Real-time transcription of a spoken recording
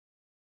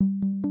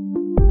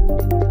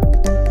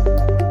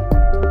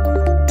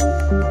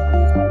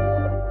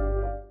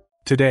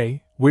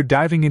Today, we're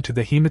diving into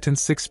the Hemoton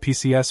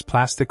 6Pcs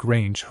plastic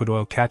range hood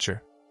oil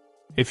catcher.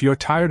 If you're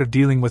tired of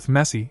dealing with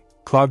messy,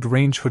 clogged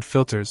range hood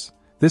filters,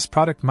 this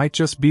product might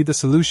just be the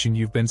solution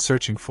you've been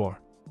searching for.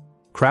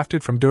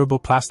 Crafted from durable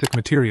plastic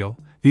material,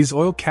 these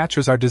oil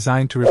catchers are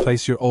designed to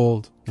replace your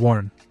old,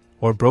 worn,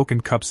 or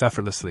broken cups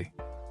effortlessly.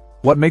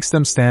 What makes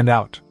them stand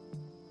out?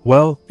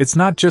 Well, it's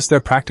not just their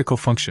practical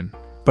function,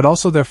 but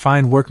also their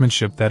fine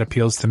workmanship that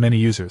appeals to many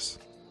users.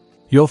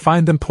 You'll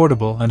find them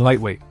portable and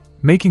lightweight,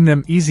 making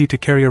them easy to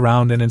carry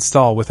around and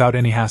install without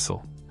any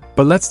hassle.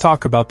 But let's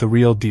talk about the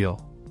real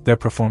deal, their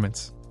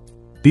performance.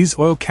 These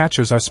oil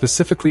catchers are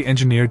specifically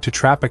engineered to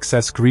trap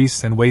excess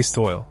grease and waste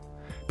oil,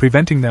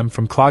 preventing them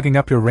from clogging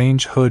up your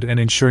range hood and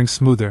ensuring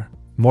smoother,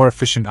 more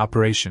efficient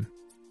operation.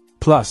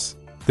 Plus,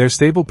 their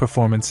stable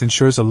performance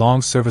ensures a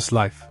long service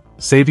life,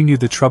 saving you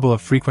the trouble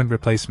of frequent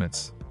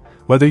replacements.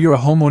 Whether you're a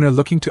homeowner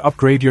looking to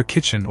upgrade your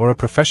kitchen or a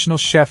professional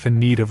chef in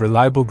need of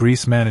reliable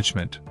grease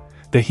management,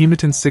 the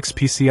Hemoton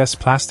 6Pcs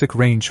plastic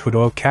range hood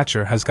oil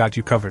catcher has got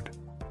you covered.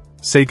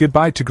 Say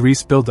goodbye to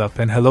grease buildup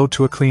and hello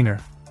to a cleaner,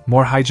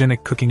 more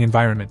hygienic cooking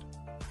environment.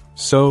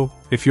 So,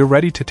 if you're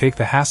ready to take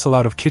the hassle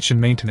out of kitchen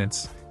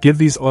maintenance, give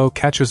these oil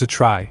catchers a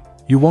try.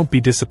 You won't be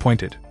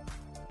disappointed.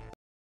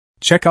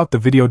 Check out the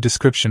video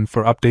description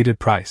for updated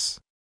price.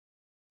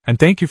 And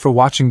thank you for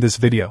watching this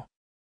video.